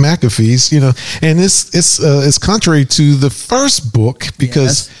second Maccabees, and it's contrary to the first book,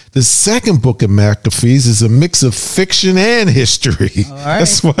 because the second book of Maccabees is a mix of fiction and history. All right.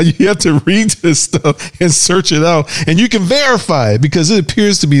 That's why you have to read this stuff and search it out, and you can verify it, because it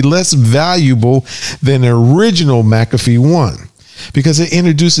appears to be less valuable than the original Maccabee 1. Because it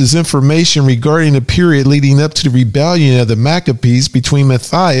introduces information regarding the period leading up to the rebellion of the Maccabees between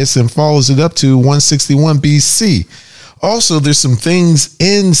Matthias, and follows it up to 161 BC. Also, there's some things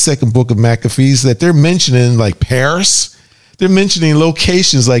in second book of Maccabees that they're mentioning, like Paris. They're mentioning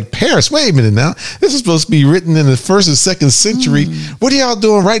locations like Paris. Wait a minute now. This is supposed to be written in the 1st and 2nd century. What are y'all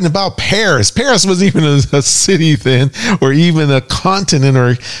doing writing about Paris? Paris wasn't even a city then, or even a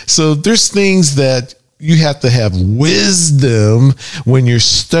continent. So there's things that you have to have wisdom when you're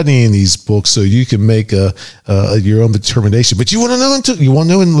studying these books, so you can make your own determination. But you want to know you won't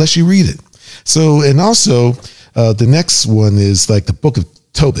know unless you read it. So, and also the next one is like the Book of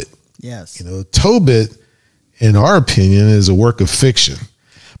Tobit. Yes. Tobit, in our opinion, is a work of fiction,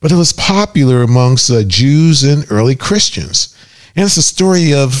 but it was popular amongst Jews and early Christians. And it's a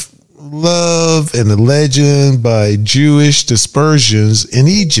story of love and a legend by Jewish dispersions in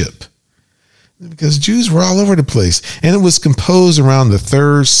Egypt, because Jews were all over the place. And it was composed around the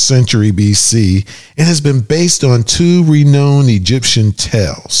 3rd century BC and has been based on 2 renowned Egyptian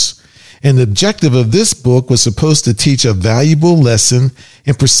tales. And the objective of this book was supposed to teach a valuable lesson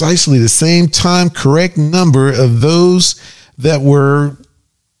in precisely the same time correct number of those that were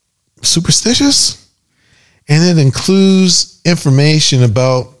superstitious. And it includes information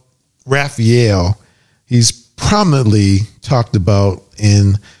about Raphael. He's prominently talked about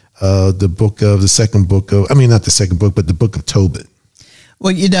in not the second book, but the Book of Tobit.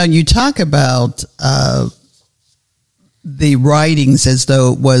 Well, you talk about the writings as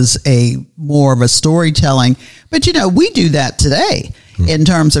though it was more of a storytelling, but we do that today in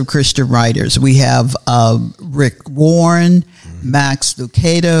terms of Christian writers. We have Rick Warren, Max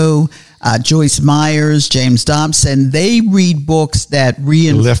Lucado, Joyce Myers, James Dobson. They read books that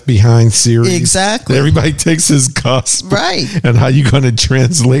Left Behind series. Exactly. Everybody takes his gospel. Right. And how you going to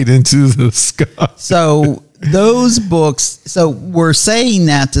translate into the gospel. So those books, we're saying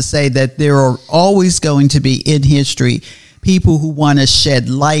that to say that there are always going to be in history people who want to shed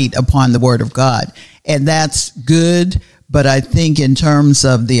light upon the Word of God. And that's good. But I think in terms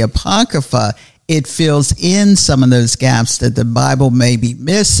of the Apocrypha, it fills in some of those gaps that the Bible may be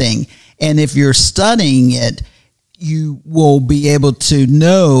missing. And if you're studying it, you will be able to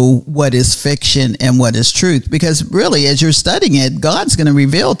know what is fiction and what is truth. Because really, as you're studying it, God's going to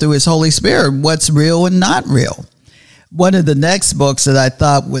reveal through his Holy Spirit what's real and not real. One of the next books that I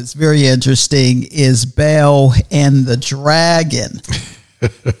thought was very interesting is Baal and the Dragon.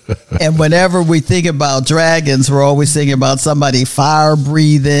 And whenever we think about dragons, we're always thinking about somebody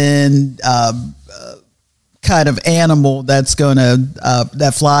fire-breathing, kind of animal that's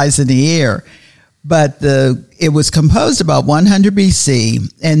that flies in the air. But it was composed about 100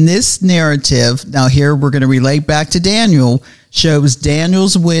 BC, and this narrative, now here we're going to relate back to Daniel, shows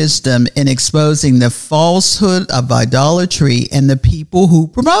Daniel's wisdom in exposing the falsehood of idolatry and the people who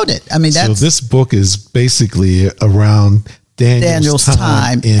promote it. So this book is basically around Daniel's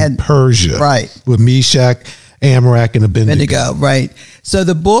time in Persia, right? With Meshach, Amrak, and Abednego. Right. So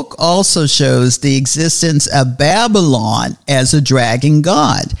the book also shows the existence of Babylon as a dragon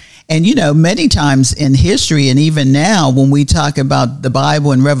god. And, many times in history, and even now when we talk about the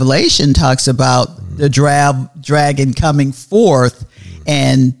Bible, and Revelation talks about the dragon coming forth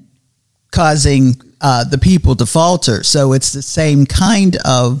and causing the people to falter. So it's the same kind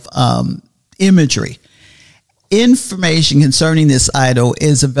of imagery. Information concerning this idol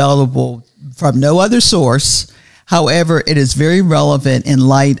is available from no other source. However, it is very relevant in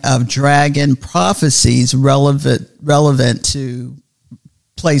light of dragon prophecies relevant to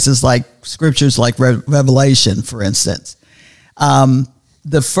places like scriptures like Revelation, for instance.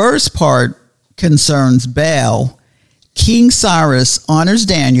 The first part concerns Baal. King Cyrus honors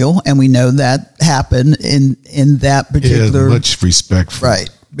Daniel, and we know that happened in that particular... much respect for right.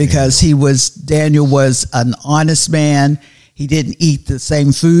 because Daniel was an honest man. He didn't eat the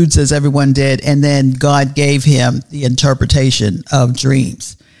same foods as everyone did. And then God gave him the interpretation of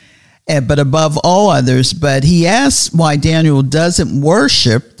dreams. But above all others, but he asks why Daniel doesn't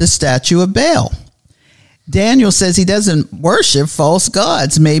worship the statue of Baal. Daniel says he doesn't worship false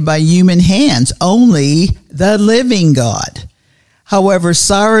gods made by human hands, only the living God. However,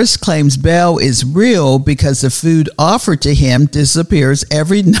 Cyrus claims Baal is real because the food offered to him disappears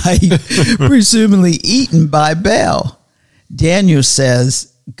every night, presumably eaten by Baal. Daniel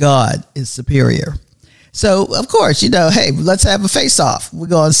says God is superior. So, of course, hey, let's have a face-off. We're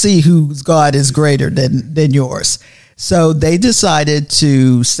going to see whose God is greater than yours. So they decided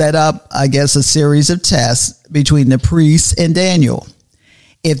to set up, I guess, a series of tests between the priests and Daniel.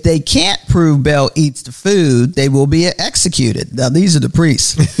 If they can't prove Baal eats the food, they will be executed. Now, these are the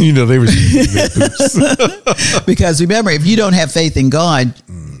priests. They were eating their boots. Because remember, if you don't have faith in God,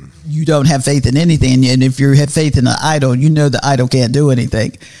 you don't have faith in anything. And if you have faith in an idol, the idol can't do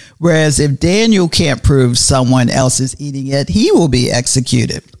anything. Whereas if Daniel can't prove someone else is eating it, he will be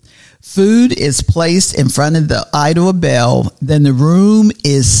executed. Food is placed in front of the idol of Baal. Then the room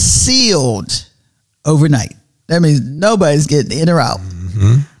is sealed overnight. That means nobody's getting in or out.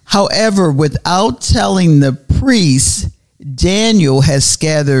 Mm-hmm. However, without telling the priests, Daniel has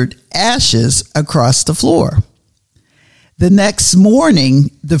scattered ashes across the floor. The next morning,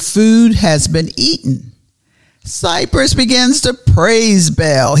 the food has been eaten. Cyrus begins to praise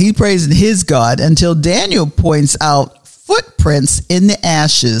Baal. He praises his God until Daniel points out footprints in the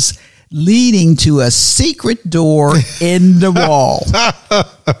ashes leading to a secret door in the wall.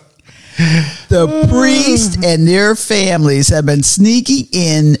 The priests and their families have been sneaking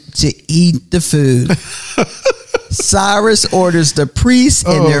in to eat the food. Cyrus orders the priests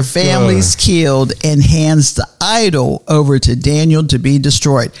and their families killed and hands the idol over to Daniel to be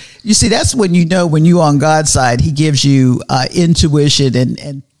destroyed. You see, that's when when you're on God's side, he gives you intuition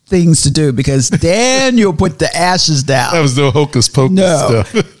and things to do, because Daniel put the ashes down. That was the hocus pocus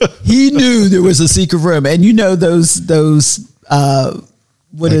stuff. He knew there was a secret room. And those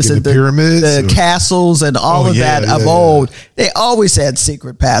what is it? The pyramids, the castles, and all of that of old. They always had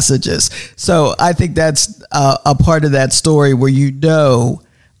secret passages. So I think that's a part of that story where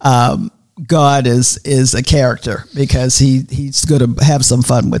God is a character, because he's going to have some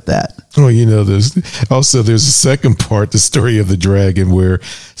fun with that. Oh, there's a second part, the story of the dragon, where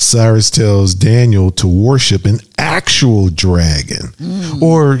Cyrus tells Daniel to worship an actual dragon,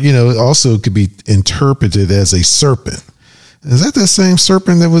 or also could be interpreted as a serpent. Is that the same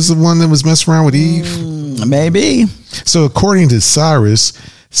serpent that was the one that was messing around with Eve? Maybe. So according to Cyrus,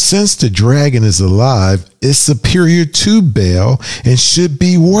 since the dragon is alive, it's superior to Baal and should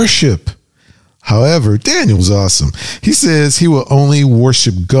be worshiped. However, Daniel's awesome. He says he will only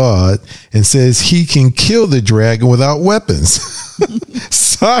worship God and says he can kill the dragon without weapons.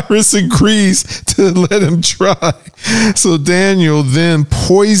 Cyrus agrees to let him try. So Daniel then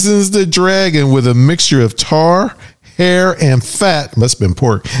poisons the dragon with a mixture of tar, hair, and fat, must have been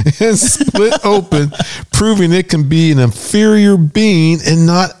pork, and split open, proving it can be an inferior being and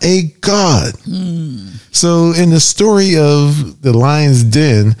not a god. So in the story of the lion's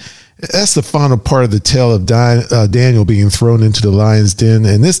den, that's the final part of the tale of Daniel being thrown into the lion's den,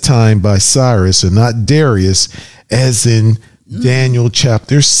 and this time by Cyrus and not Darius, as in Daniel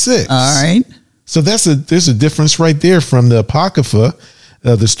chapter 6. All right. So there's a difference right there from the Apocrypha,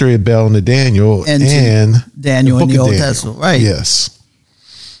 the story of Baal and the Daniel, and Daniel in the Old Testament, right? Yes.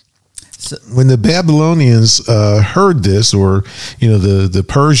 So, when the Babylonians heard this, or the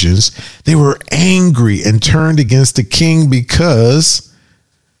Persians, they were angry and turned against the king because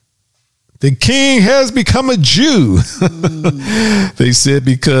the king has become a Jew. They said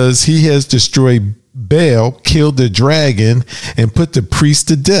because he has destroyed Baal, killed the dragon, and put the priest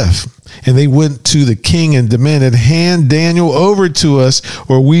to death. And they went to the king and demanded, hand Daniel over to us,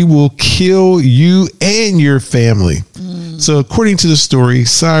 or we will kill you and your family. So according to the story,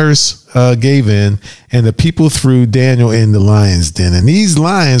 Cyrus gave in, and the people threw Daniel in the lion's den. And these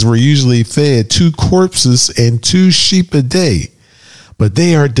lions were usually fed 2 corpses and 2 sheep a day. But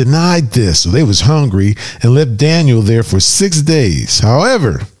they are denied this. So they was hungry and left Daniel there for 6 days.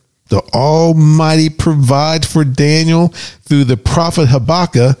 However, the Almighty provides for Daniel through the prophet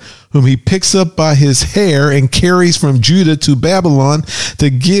Habakkuk, whom he picks up by his hair and carries from Judah to Babylon to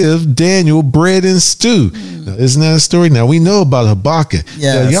give Daniel bread and stew. Now, isn't that a story? Now, we know about Habakkuk.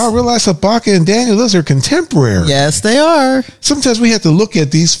 Yes. Y'all realize Habakkuk and Daniel, those are contemporary. Yes, they are. Sometimes we have to look at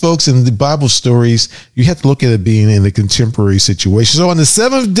these folks in the Bible stories. You have to look at it being in the contemporary situation. So on the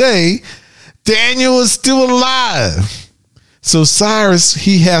 7th day, Daniel is still alive. So Cyrus,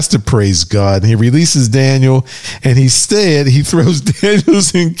 he has to praise God, and he releases Daniel, and he throws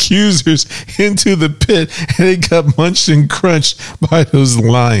Daniel's accusers into the pit, and they got munched and crunched by those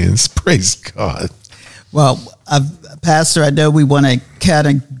lions. Praise God. Well, Pastor, I know we want to kind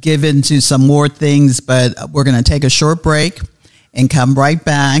of give into some more things, but we're going to take a short break and come right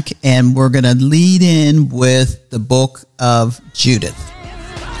back, and we're going to lead in with the book of Judith.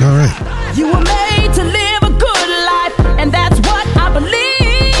 All right. You were made to live a good life, and that's what I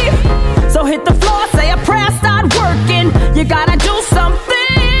believe. So hit the floor, say a prayer, start working. You gotta do something.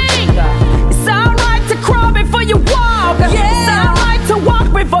 It's alright to crawl before you walk. It's alright to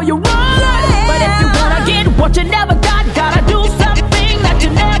walk before you run. But if you wanna get what you never got, gotta do something that you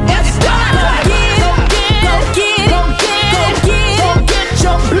never done. Go get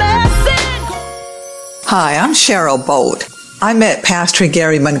your blessing. Hi, I'm Cheryl Bolt. I met Pastor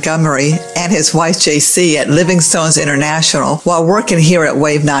Gary Montgomery and his wife JC at Living Stones International while working here at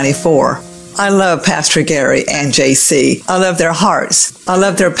Wave 94. I love Pastor Gary and JC. I love their hearts. I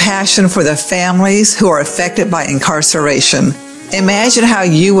love their passion for the families who are affected by incarceration. Imagine how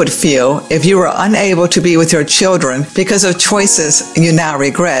you would feel if you were unable to be with your children because of choices you now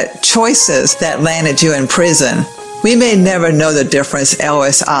regret, choices that landed you in prison. We may never know the difference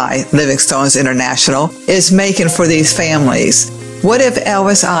LSI, Living Stones International, is making for these families. What if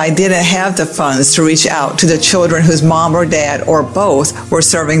LSI didn't have the funds to reach out to the children whose mom or dad or both were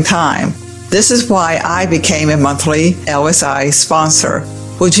serving time? This is why I became a monthly LSI sponsor.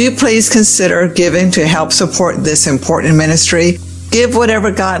 Would you please consider giving to help support this important ministry? Give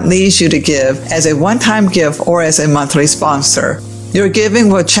whatever God leads you to give as a one-time gift or as a monthly sponsor. Your giving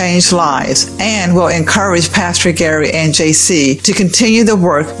will change lives and will encourage Pastor Gary and JC to continue the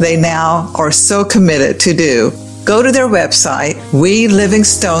work they now are so committed to do. Go to their website,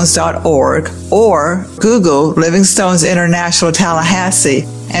 welivingstones.org, or Google Living Stones International Tallahassee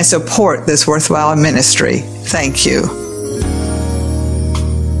and support this worthwhile ministry. Thank you.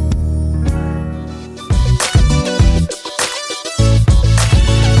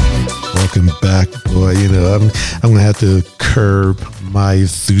 Welcome back, boy. I'm going to have to curb my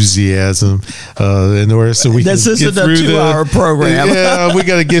enthusiasm in order so we this can get through the 2-hour program. Yeah, we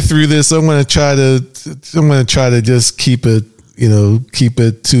got to get through this. I'm going to try to just keep it to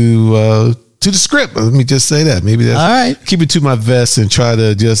the script. Let me just say that. Maybe that's all right. Keep it to my vest and try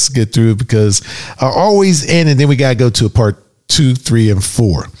to just get through, because I always end and then we got to go to a part 2, 3, and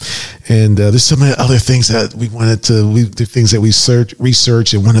 4. And there's so many other things that the things that we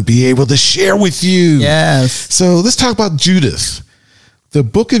research and want to be able to share with you. Yes. So let's talk about Judith. The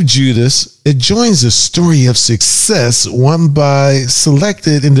book of Judith, it joins a story of success won by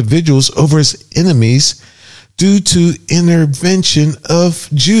selected individuals over his enemies due to intervention of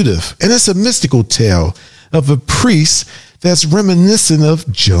Judith. And it's a mystical tale of a priest that's reminiscent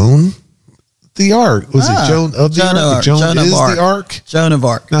of Joan the Ark. Was it Joan of the Ark? Joan is the Ark? Joan of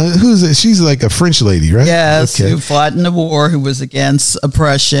Arc. Now, who's it? She's like a French lady, right? Yes, who fought in the war, who was against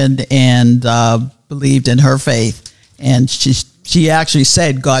oppression and believed in her faith. And she actually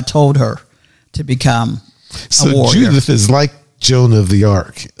said God told her to become a warrior. Judith is like Joan of the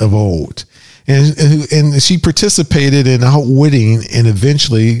Ark of old. And she participated in outwitting and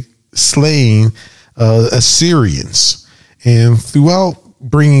eventually slaying Assyrians. And throughout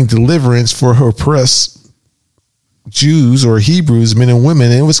bringing deliverance for her oppressed Jews or Hebrews, men and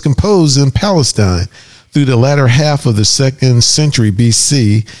women, it was composed in Palestine through the latter half of the 2nd century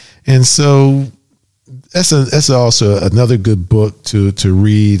BC. And so that's also another good book to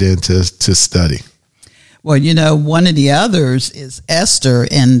read and to study. Well, one of the others is Esther,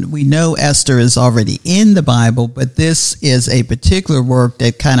 and we know Esther is already in the Bible, but this is a particular work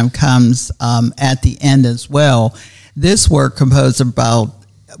that kind of comes at the end as well. This work, composed of about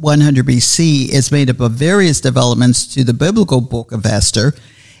 100 BC, is made up of various developments to the biblical book of Esther,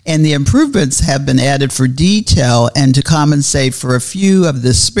 and the improvements have been added for detail and to compensate for a few of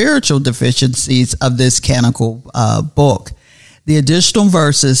the spiritual deficiencies of this canonical book. The additional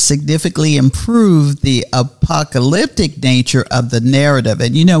verses significantly improve the apocalyptic nature of the narrative.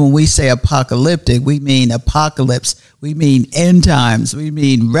 And when we say apocalyptic, we mean apocalypse, we mean end times, we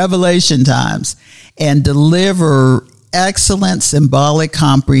mean revelation times, and deliver excellent symbolic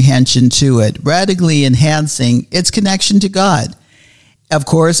comprehension to it, radically enhancing its connection to God. Of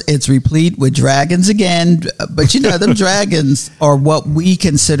course, it's replete with dragons again, but them dragons are what we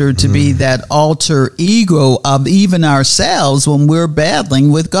consider to be that alter ego of even ourselves when we're battling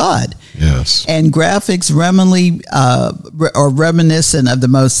with God. Yes. And graphics are reminiscent of the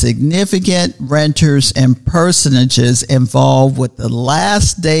most significant renters and personages involved with the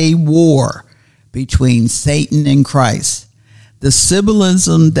last day war between Satan and Christ. the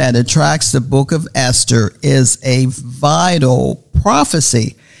symbolism that attracts the book of Esther is a vital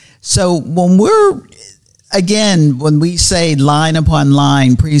prophecy. So when we say line upon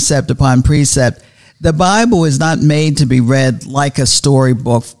line, precept upon precept, the Bible is not made to be read like a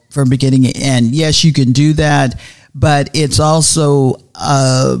storybook from beginning to end. Yes, you can do that, but it's also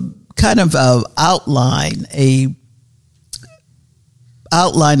kind of an outline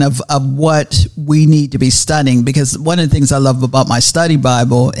of what we need to be studying. Because one of the things I love about my study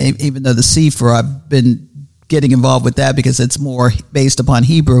Bible, even though the Sefer, I've been getting involved with that because it's more based upon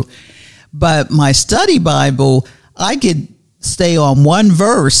Hebrew, but my study Bible, I could stay on one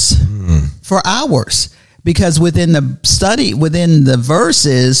verse for hours, because within the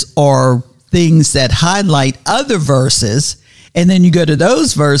verses are things that highlight other verses. And then you go to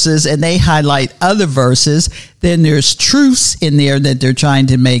those verses and they highlight other verses. Then there's truths in there that they're trying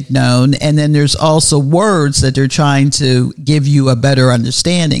to make known. And then there's also words that they're trying to give you a better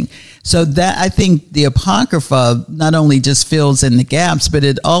understanding. So that, I think the Apocrypha not only just fills in the gaps, but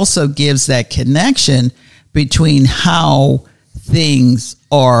it also gives that connection between how things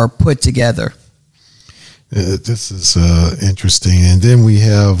are put together. This is interesting. And then we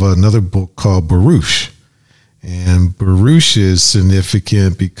have another book called Baruch. And Baruch is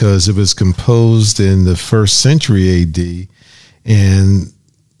significant because it was composed in the 1st century AD. And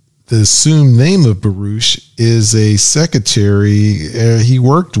the assumed name of Baruch is a secretary. He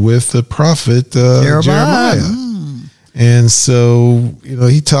worked with the prophet Jeremiah. And so,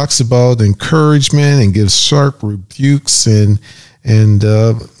 he talks about encouragement and gives sharp rebukes and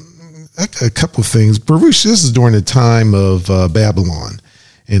a couple of things. Baruch, this is during the time of Babylon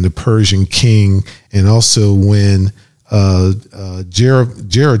and the Persian king, and also when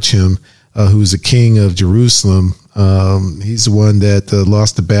Jehoiakim, who's the king of Jerusalem, he's the one that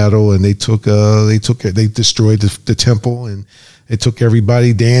lost the battle, and they destroyed the temple, and they took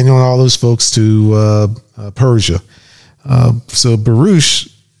everybody, Daniel and all those folks, to Persia. So Baruch,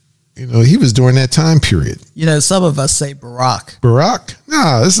 he was during that time period. Some of us say Baruch. Baruch?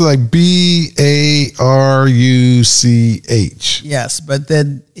 No, this is like Baruch. Yes, but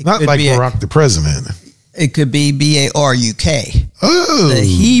then it not could like be Baruch the president. It could be Baruk. Oh, the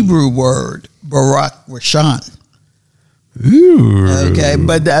Hebrew word Baruch Rashan. Ooh. Okay,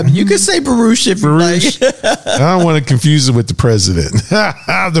 but you can say Baruch if you like. I don't want to confuse it with the president,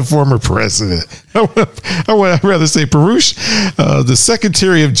 the former president. I'd rather say Baruch, the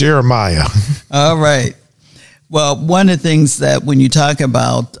secretary of Jeremiah. All right. Well, one of the things that when you talk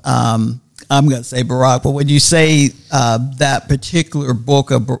about, I'm going to say Baruch, but when you say that particular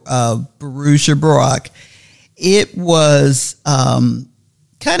book of Baruch or Baruch, it was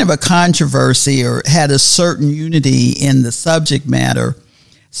kind of a controversy, or had a certain unity in the subject matter,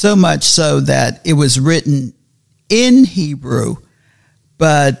 so much so that it was written in Hebrew,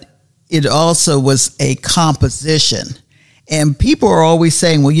 but it also was a composition. And people are always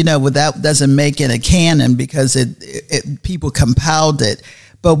saying, well, that doesn't make it a canon because people compiled it.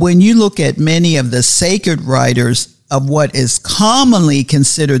 But when you look at many of the sacred writers of what is commonly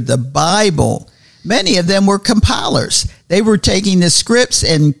considered the Bible, many of them were compilers. They were taking the scripts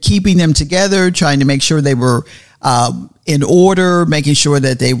and keeping them together, trying to make sure they were in order, making sure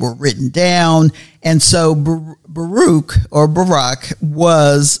that they were written down. And so Baruch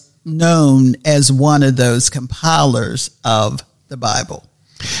was known as one of those compilers of the Bible.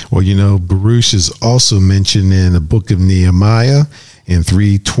 Well, Baruch is also mentioned in the book of Nehemiah in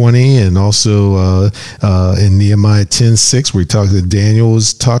 3:20, and also in Nehemiah 10:6, where Daniel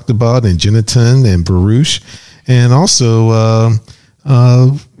was talked about, and Jonathan and Baruch, and also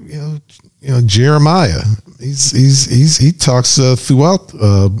Jeremiah. He talks throughout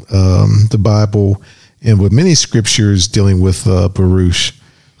the Bible, and with many scriptures dealing with Baruch.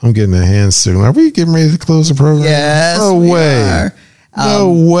 I'm getting a hand signal. Are we getting ready to close the program? Yes, no way.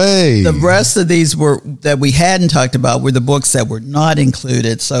 No way. The rest of these that we hadn't talked about were the books that were not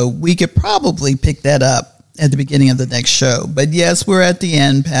included. So we could probably pick that up at the beginning of the next show. But yes, we're at the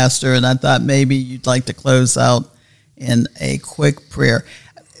end, Pastor, and I thought maybe you'd like to close out in a quick prayer.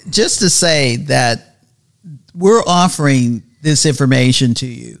 Just to say that we're offering this information to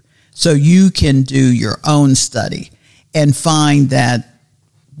you so you can do your own study and find that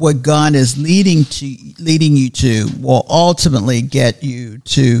what God is leading you to will ultimately get you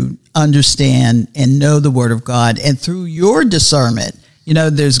to understand and know the Word of God. And through your discernment,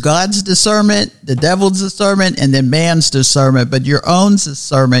 there's God's discernment, the devil's discernment, and then man's discernment. But your own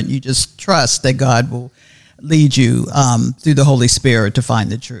discernment, you just trust that God will lead you through the Holy Spirit to find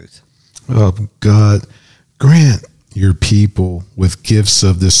the truth. Oh, God, grant your people with gifts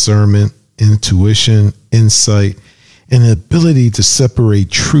of discernment, intuition, insight, and the ability to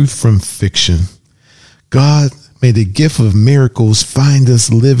separate truth from fiction. God, may the gift of miracles find us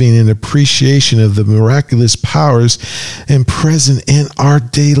living in appreciation of the miraculous powers and present in our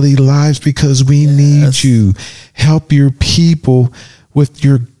daily lives, because we need you. Help your people with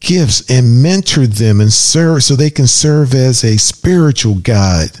your gifts and mentor them and serve so they can serve as a spiritual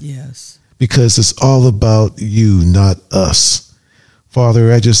guide. Yes. Because it's all about you, not us.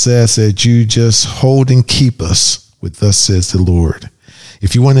 Father, I just ask that you just hold and keep us with thus says the Lord.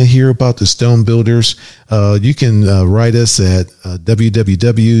 If you want to hear about the stone builders, you can write us at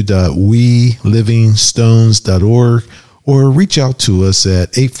www.welivingstones.org, or reach out to us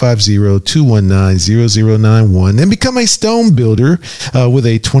at 850-219-0091 and become a stone builder with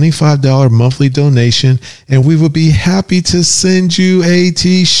a $25 monthly donation, and we will be happy to send you a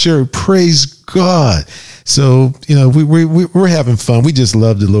t-shirt. Praise God. So, we're having fun. We just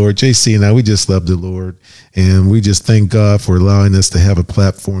love the Lord. JC and I, we just love the Lord. And we just thank God for allowing us to have a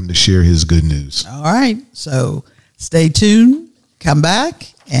platform to share his good news. All right. So stay tuned, come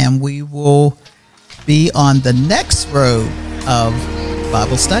back, and we will be on the next road of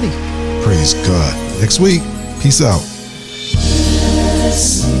Bible study. Praise God. Next week. Peace out.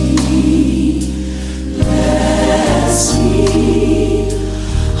 Yes.